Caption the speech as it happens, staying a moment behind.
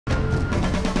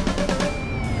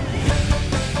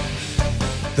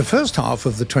The first half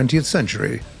of the 20th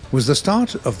century was the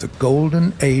start of the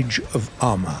golden age of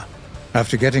armour.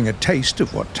 After getting a taste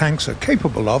of what tanks are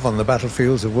capable of on the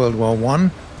battlefields of World War I,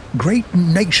 great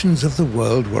nations of the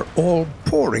world were all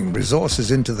pouring resources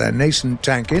into their nascent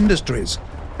tank industries,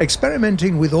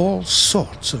 experimenting with all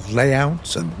sorts of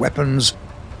layouts and weapons,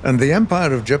 and the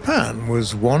Empire of Japan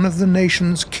was one of the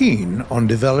nations keen on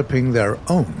developing their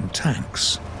own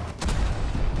tanks.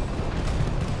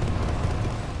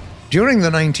 During the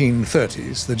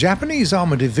 1930s, the Japanese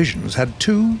armor divisions had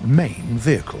two main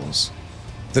vehicles: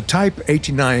 the Type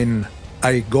 89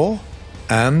 Aigo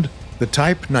and the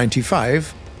Type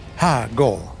 95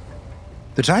 Ha-Go.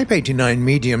 The Type 89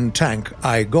 medium tank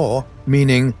Aigo,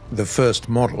 meaning the first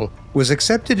model, was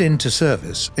accepted into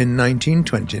service in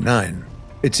 1929.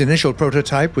 Its initial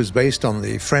prototype was based on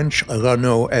the French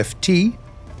Renault FT,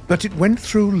 but it went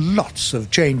through lots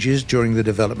of changes during the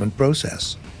development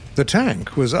process. The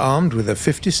tank was armed with a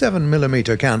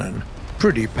 57mm cannon,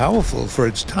 pretty powerful for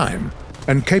its time,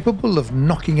 and capable of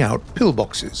knocking out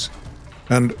pillboxes.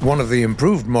 And one of the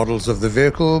improved models of the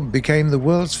vehicle became the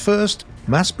world's first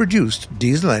mass-produced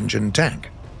diesel-engine tank.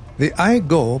 The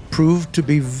Aigo proved to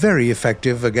be very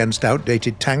effective against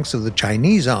outdated tanks of the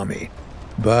Chinese army,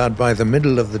 but by the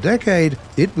middle of the decade,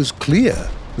 it was clear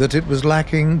that it was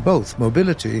lacking both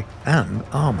mobility and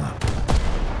armor.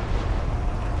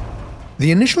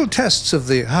 The initial tests of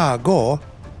the Ha-Go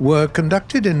were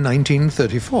conducted in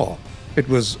 1934. It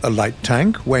was a light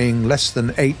tank weighing less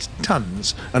than 8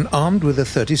 tons and armed with a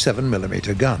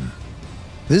 37mm gun.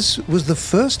 This was the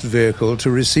first vehicle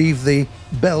to receive the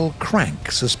bell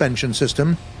crank suspension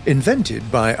system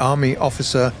invented by Army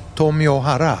officer Tomio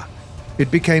Hara. It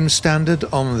became standard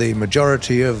on the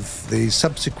majority of the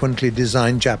subsequently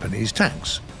designed Japanese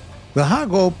tanks. The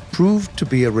Ha-Go proved to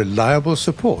be a reliable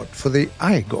support for the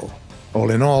Aigo. All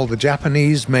in all, the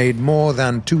Japanese made more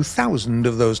than 2,000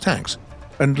 of those tanks,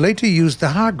 and later used the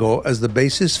Ha-Go as the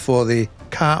basis for the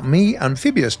Ka-Mi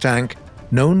amphibious tank,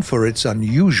 known for its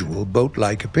unusual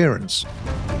boat-like appearance.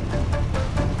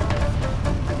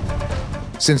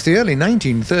 Since the early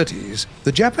 1930s,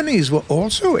 the Japanese were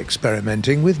also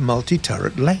experimenting with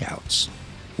multi-turret layouts.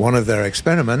 One of their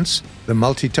experiments, the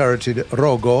multi-turreted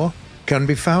Rogo, can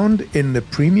be found in the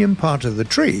premium part of the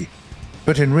tree,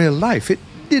 but in real life it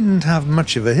didn't have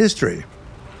much of a history.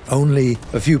 Only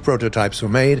a few prototypes were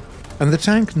made, and the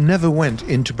tank never went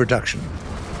into production.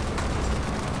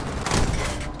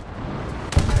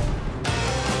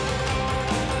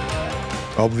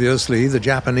 Obviously, the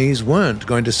Japanese weren't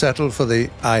going to settle for the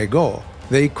Aigo.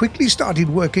 They quickly started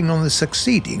working on the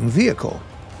succeeding vehicle.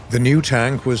 The new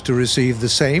tank was to receive the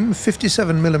same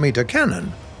 57mm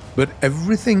cannon, but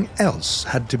everything else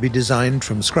had to be designed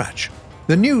from scratch.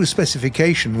 The new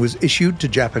specification was issued to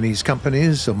Japanese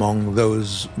companies, among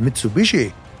those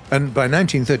Mitsubishi, and by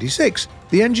 1936,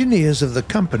 the engineers of the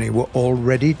company were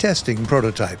already testing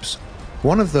prototypes.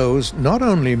 One of those not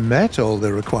only met all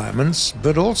the requirements,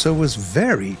 but also was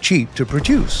very cheap to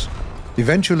produce.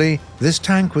 Eventually, this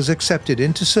tank was accepted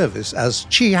into service as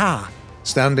Chiha,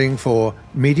 standing for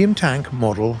Medium Tank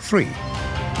Model 3.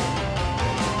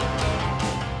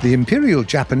 The Imperial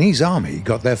Japanese Army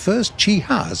got their first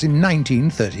Chihas in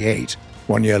 1938.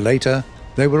 1 year later,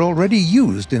 they were already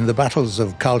used in the battles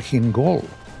of Khalkhin-Gol,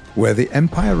 where the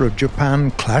Empire of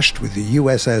Japan clashed with the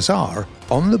USSR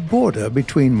on the border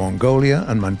between Mongolia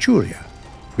and Manchuria.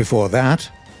 Before that,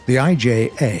 the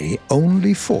IJA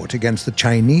only fought against the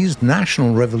Chinese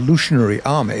National Revolutionary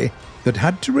Army that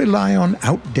had to rely on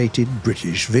outdated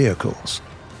British vehicles.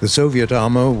 The Soviet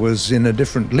armor was in a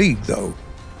different league, though.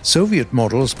 Soviet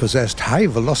models possessed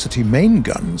high-velocity main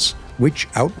guns, which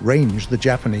outranged the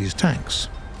Japanese tanks.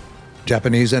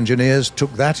 Japanese engineers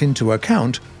took that into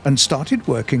account and started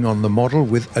working on the model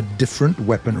with a different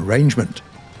weapon arrangement.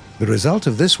 The result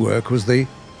of this work was the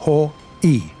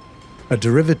Ho-I, a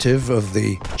derivative of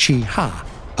the Chi-Ha,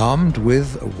 armed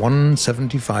with a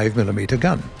 175mm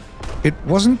gun. It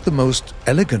wasn't the most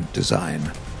elegant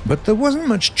design, but there wasn't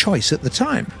much choice at the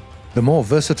time. The more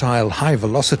versatile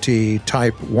high-velocity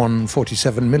Type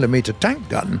 147mm tank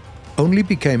gun only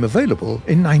became available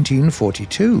in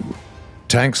 1942.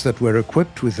 Tanks that were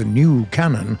equipped with a new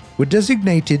cannon were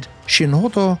designated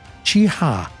Shinhoto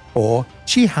Chi-Ha or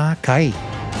Chi-Ha-Kai.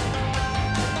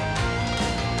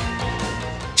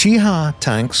 Chi-Ha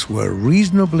tanks were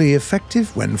reasonably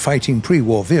effective when fighting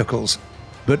pre-war vehicles,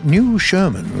 but new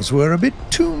Shermans were a bit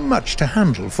too much to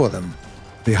handle for them.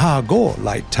 The Ha-Go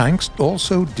light tanks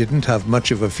also didn't have much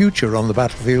of a future on the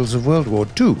battlefields of World War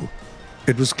II.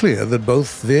 It was clear that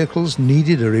both vehicles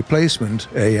needed a replacement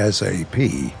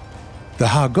ASAP. The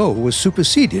Hago was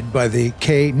superseded by the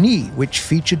Ke-Ni, which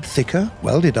featured thicker,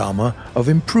 welded armor of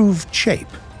improved shape.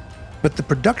 But the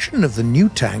production of the new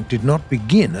tank did not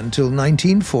begin until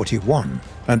 1941,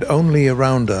 and only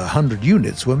around 100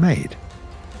 units were made.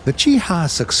 The Chi-Ha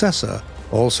successor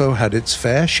also had its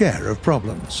fair share of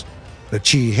problems. The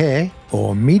Chi-He,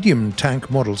 or Medium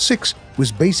Tank Model 6,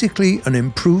 was basically an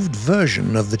improved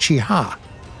version of the Chi-Ha,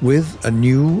 with a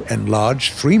new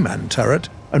enlarged three-man turret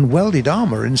and welded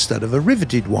armor instead of a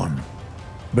riveted one.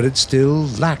 But it still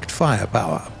lacked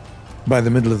firepower. By the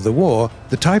middle of the war,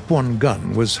 the Type 1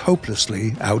 gun was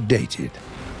hopelessly outdated.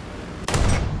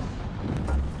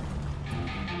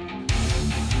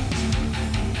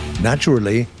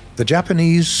 Naturally, the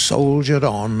Japanese soldiered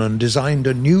on and designed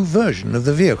a new version of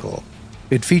the vehicle.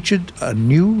 It featured a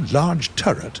new large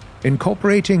turret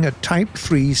incorporating a Type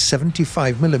 3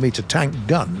 75mm tank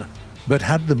gun, but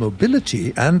had the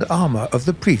mobility and armor of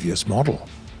the previous model.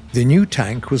 The new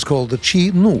tank was called the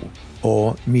Chi-Nu,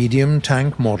 or Medium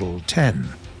Tank Model 10.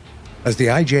 As the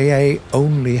IJA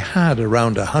only had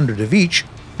around 100 of each,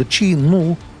 the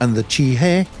Chi-Nu and the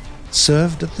Chi-He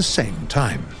served at the same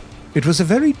time. It was a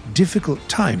very difficult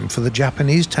time for the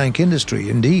Japanese tank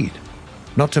industry indeed.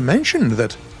 Not to mention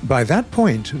that, by that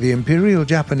point, the Imperial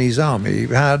Japanese Army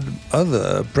had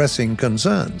other pressing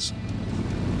concerns.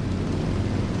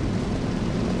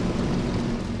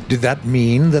 Did that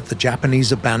mean that the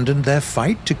Japanese abandoned their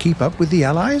fight to keep up with the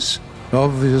Allies?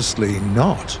 Obviously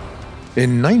not.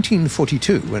 In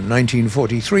 1942 and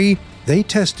 1943, they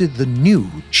tested the new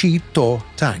Chi-To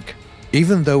tank.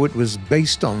 Even though it was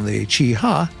based on the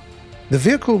Chi-Ha, the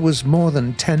vehicle was more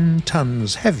than 10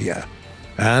 tons heavier,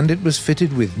 and it was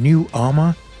fitted with new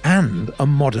armor and a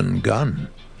modern gun,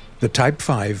 the Type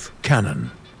 5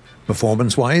 cannon.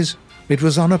 Performance-wise, it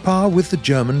was on a par with the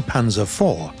German Panzer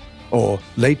IV, or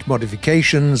late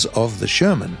modifications of the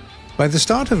Sherman. By the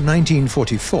start of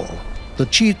 1944, the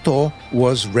Chi-To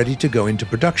was ready to go into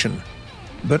production,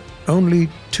 but only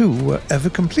 2 were ever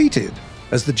completed,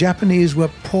 as the Japanese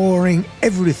were pouring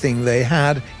everything they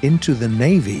had into the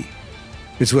Navy.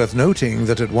 It's worth noting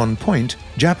that at one point,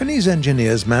 Japanese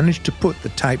engineers managed to put the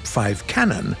Type 5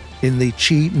 cannon in the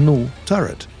Chi-Nu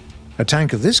turret. A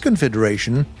tank of this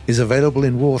configuration is available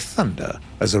in War Thunder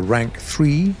as a Rank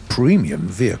 3 premium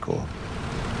vehicle.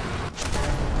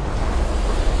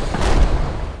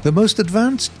 The most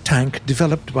advanced tank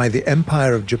developed by the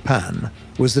Empire of Japan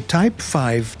was the Type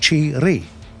 5 Chi-Ri,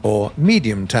 or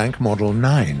Medium Tank Model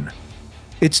 9.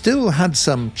 It still had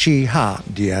some Chi-Ha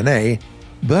DNA,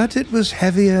 but it was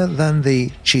heavier than the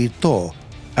Chi-To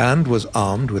and was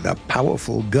armed with a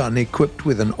powerful gun equipped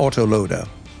with an autoloader.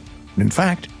 In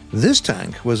fact, this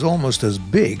tank was almost as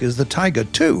big as the Tiger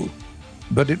II,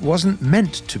 but it wasn't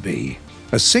meant to be.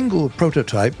 A single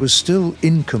prototype was still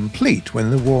incomplete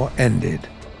when the war ended.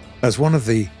 As one of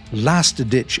the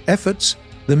last-ditch efforts,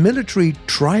 the military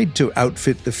tried to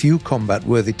outfit the few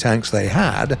combat-worthy tanks they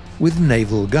had with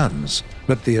naval guns,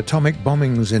 but the atomic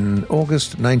bombings in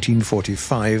August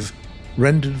 1945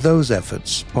 rendered those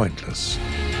efforts pointless.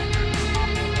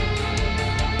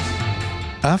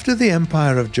 After the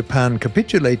Empire of Japan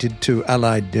capitulated to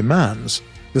Allied demands,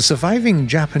 the surviving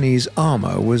Japanese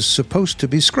armor was supposed to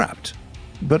be scrapped,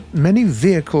 but many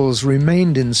vehicles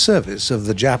remained in service of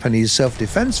the Japanese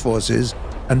self-defense forces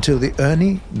until the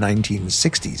early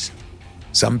 1960s.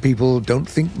 Some people don't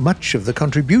think much of the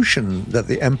contribution that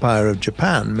the Empire of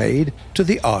Japan made to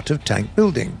the art of tank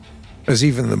building, as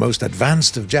even the most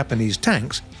advanced of Japanese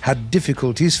tanks had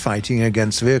difficulties fighting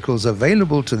against vehicles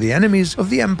available to the enemies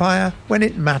of the Empire when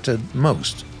it mattered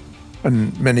most.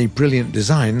 And many brilliant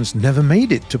designs never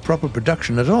made it to proper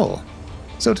production at all.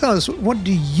 So tell us, what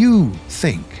do you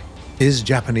think? Is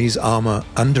Japanese armor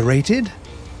underrated?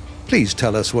 Please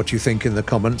tell us what you think in the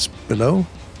comments below,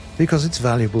 because it's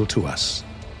valuable to us.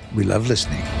 We love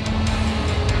listening.